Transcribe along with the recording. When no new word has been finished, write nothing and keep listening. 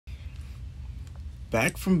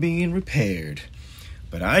back from being repaired.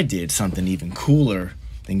 But I did something even cooler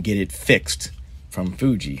than get it fixed from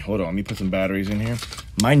Fuji. Hold on, let me put some batteries in here.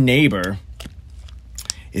 My neighbor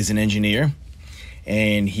is an engineer,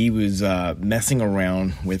 and he was messing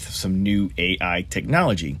around with some new AI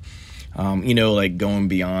technology. You know, like going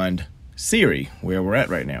beyond Siri, where we're at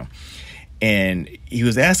right now. And he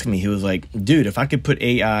was asking me, he was like, dude, if I could put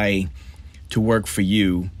AI to work for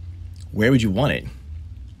you, where would you want it?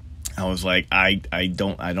 I was like, I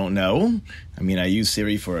don't know. I mean, I use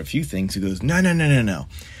Siri for a few things. He goes, no.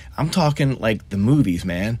 I'm talking like the movies,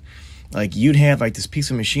 man. Like you'd have like this piece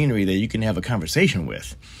of machinery that you can have a conversation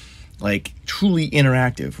with. Like truly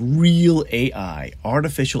interactive, real AI,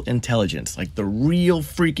 artificial intelligence, like the real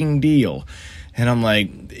freaking deal. And I'm like,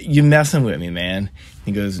 you're messing with me, man.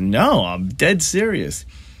 He goes, no, I'm dead serious.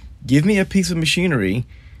 Give me a piece of machinery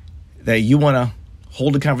that you want to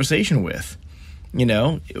hold a conversation with. You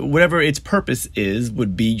know, whatever its purpose is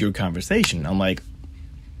would be your conversation. I'm like,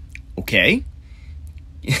 okay.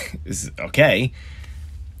 This is okay.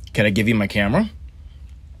 Can I give you my camera?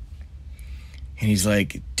 And he's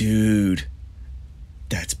like, dude,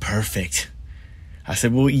 that's perfect. I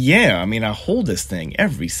said, well, yeah, I mean, I hold this thing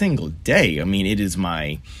every single day. I mean, it's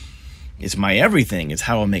my everything. It's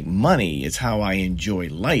how I make money. It's how I enjoy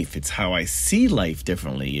life. It's how I see life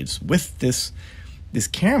differently. It's with this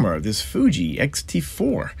camera, this FUJI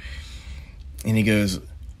XT4. And he goes,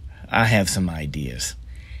 I have some ideas.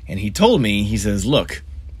 And he told me, he says, look,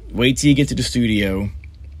 wait till you get to the studio.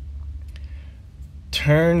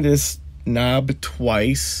 Turn this knob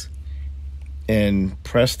twice and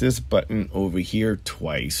press this button over here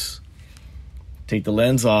twice. Take the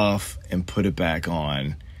lens off and put it back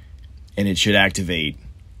on, and it should activate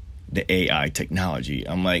the AI technology.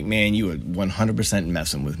 I'm like, man, you are 100%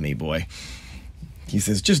 messing with me, boy. He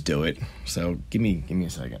says, just do it. So give me a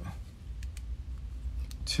second.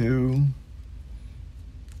 2,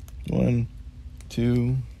 1,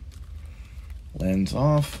 2, lens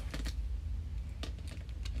off.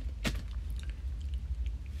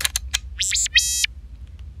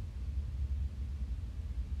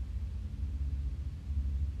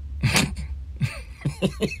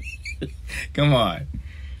 Come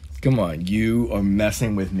on, you are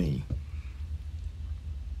messing with me.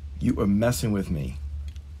 You're messing with me.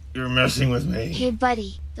 Hey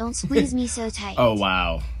buddy, don't squeeze me so tight. Oh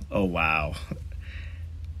wow.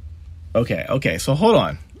 Okay, so hold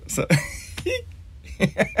on. So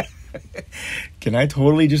can I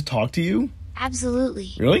totally just talk to you?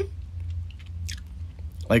 Absolutely. Really?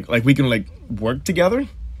 Like we can like work together?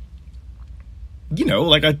 You know,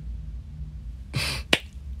 like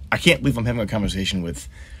I can't believe I'm having a conversation with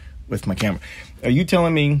my camera. Are you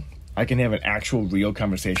telling me I can have an actual real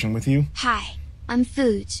conversation with you? Hi, I'm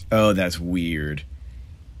FOOGE. Oh, that's weird.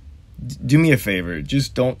 Do me a favor.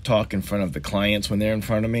 Just don't talk in front of the clients when they're in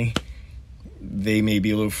front of me. They may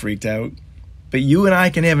be a little freaked out. But you and I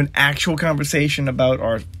can have an actual conversation about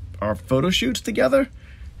our photo shoots together?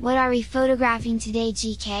 What are we photographing today,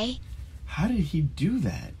 GK? How did he do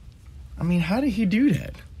that? I mean, how did he do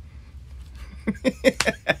that?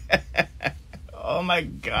 Oh my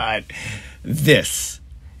God. This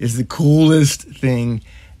is the coolest thing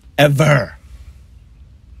ever.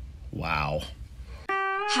 Wow.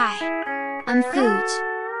 Hi, I'm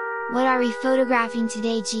FOOGE. What are we photographing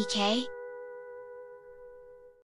today, GK?